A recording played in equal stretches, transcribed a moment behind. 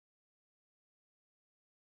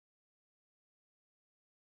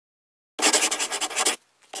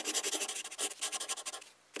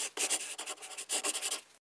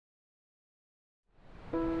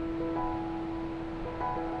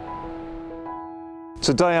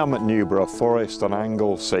Today I'm at Newborough Forest on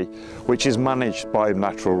Anglesey, which is managed by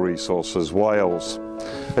Natural Resources Wales.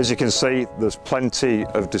 As you can see, there's plenty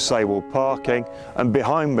of disabled parking, and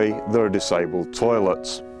behind me there are disabled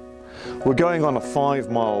toilets. We're going on a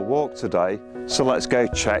 5-mile walk today, so let's go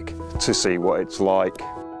check to see what it's like.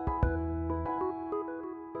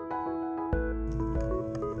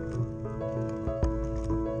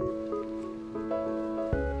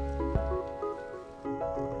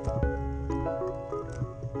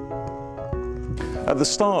 At the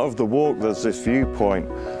start of the walk there's this viewpoint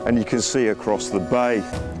and you can see across the bay,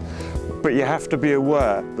 but you have to be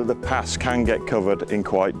aware that the paths can get covered in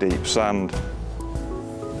quite deep sand.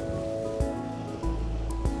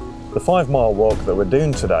 The 5-mile walk that we're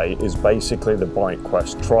doing today is basically the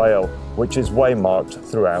Bikequest trail, which is waymarked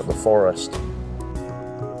throughout the forest.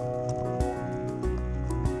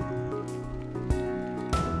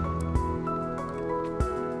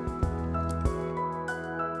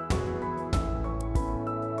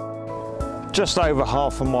 Just over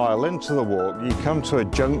half a mile into the walk, you come to a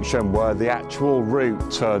junction where the actual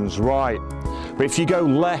route turns right. But if you go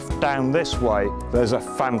left down this way, there's a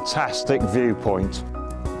fantastic viewpoint.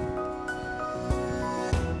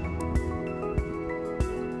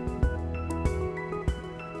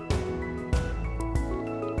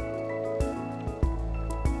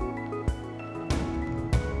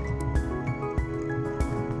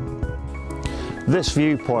 This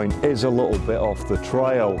viewpoint is a little bit off the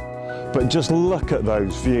trail, but just look at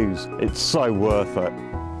those views, it's so worth it.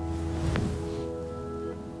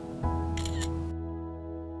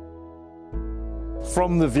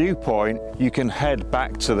 From the viewpoint, you can head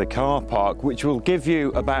back to the car park, which will give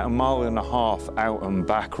you about 1.5 miles out and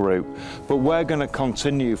back route. But we're going to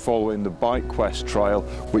continue following the Bikequest trail,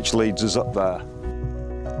 which leads us up there.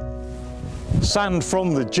 Sand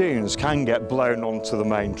from the dunes can get blown onto the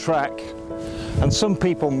main track, and some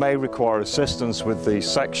people may require assistance with these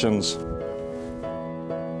sections.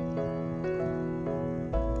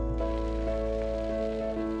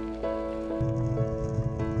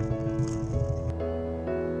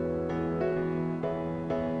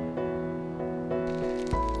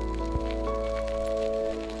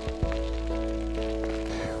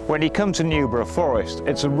 When you come to Newborough Forest,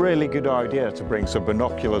 it's a really good idea to bring some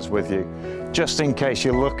binoculars with you, just in case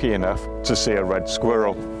you're lucky enough to see a red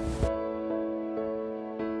squirrel.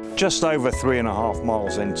 Just over 3.5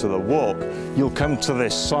 miles into the walk, you'll come to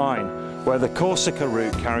this sign where the Corsica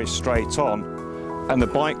route carries straight on and the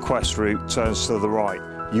Bikequest route turns to the right.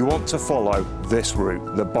 You want to follow this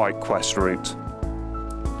route, the Bikequest route.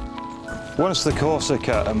 Once the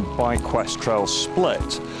Corsica and Bikequest trails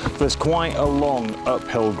split, there's quite a long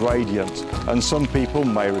uphill gradient and some people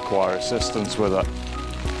may require assistance with it.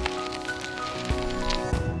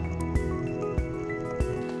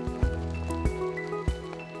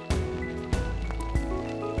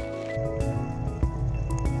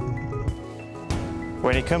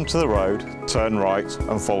 When you come to the road, turn right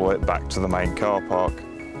and follow it back to the main car park.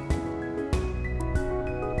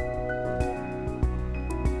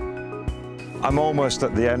 I'm almost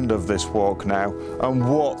at the end of this walk now, and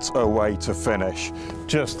what a way to finish.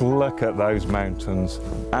 Just look at those mountains,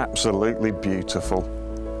 absolutely beautiful.